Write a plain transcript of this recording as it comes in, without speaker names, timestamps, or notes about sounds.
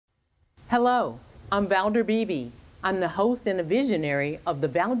Hello, I'm Valder Beebe. I'm the host and a visionary of the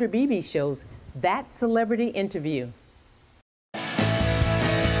Valder Beebe Show's That Celebrity Interview.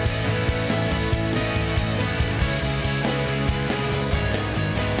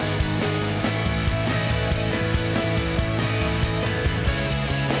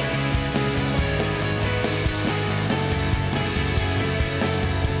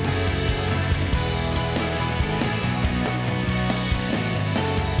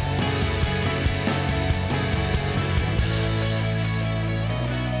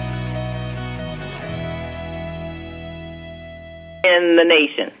 In the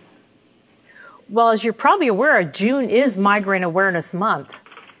nation? Well, as you're probably aware, June is Migraine Awareness Month,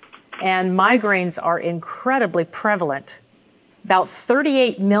 and migraines are incredibly prevalent. About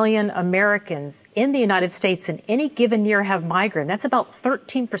 38 million Americans in the United States in any given year have migraine. That's about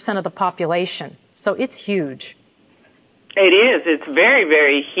 13% of the population, so it's huge. It is. It's very,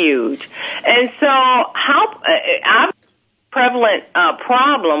 very huge. And so how prevalent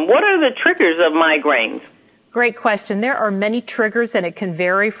problem, what are the triggers of migraines? Great question. There are many triggers, and it can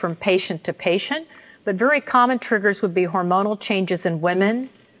vary from patient to patient, but very common triggers would be hormonal changes in women,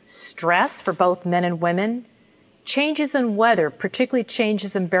 stress for both men and women, changes in weather, particularly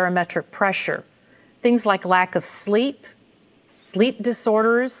changes in barometric pressure, things like lack of sleep, sleep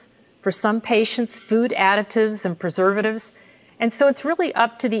disorders, for some patients, food additives and preservatives. And so it's really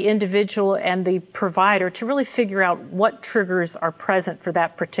up to the individual and the provider to really figure out what triggers are present for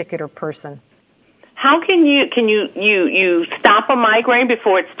that particular person. How can you stop a migraine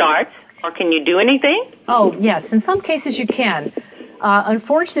before it starts, or can you do anything? Oh, yes. In some cases you can.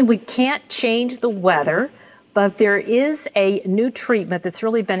 Unfortunately, we can't change the weather, but there is a new treatment that's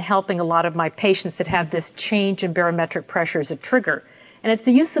really been helping a lot of my patients that have this change in barometric pressure as a trigger. And it's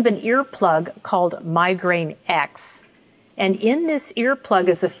the use of an earplug called Migraine X. And in this earplug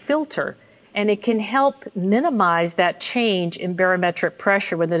is a filter, and it can help minimize that change in barometric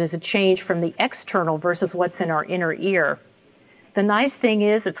pressure when there is a change from the external versus what's in our inner ear. The nice thing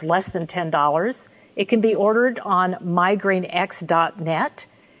is it's less than $10. It can be ordered on migrainex.net,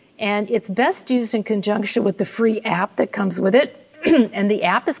 and it's best used in conjunction with the free app that comes with it. And the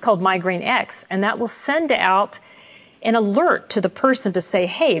app is called Migraine X, and that will send out an alert to the person to say,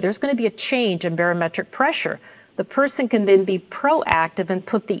 hey, there's going to be a change in barometric pressure. The person can then be proactive and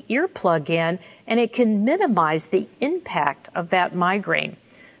put the earplug in, and it can minimize the impact of that migraine.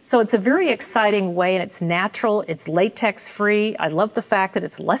 So it's a very exciting way, and it's natural, it's latex-free. I love the fact that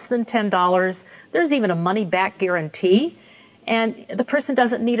it's less than $10. There's even a money-back guarantee, and the person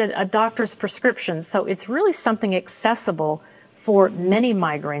doesn't need a doctor's prescription. So it's really something accessible for many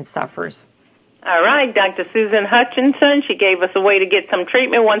migraine sufferers. All right, Dr. Susan Hutchinson, she gave us a way to get some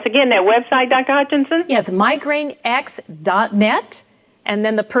treatment. Once again, that website, Dr. Hutchinson? Yeah, it's migrainex.net, and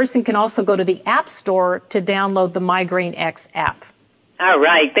then the person can also go to the App Store to download the Migraine X app. All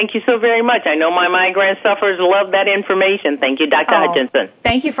right, thank you so very much. I know my migraine sufferers love that information. Thank you, Dr. Hutchinson.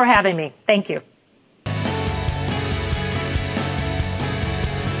 Thank you for having me. Thank you.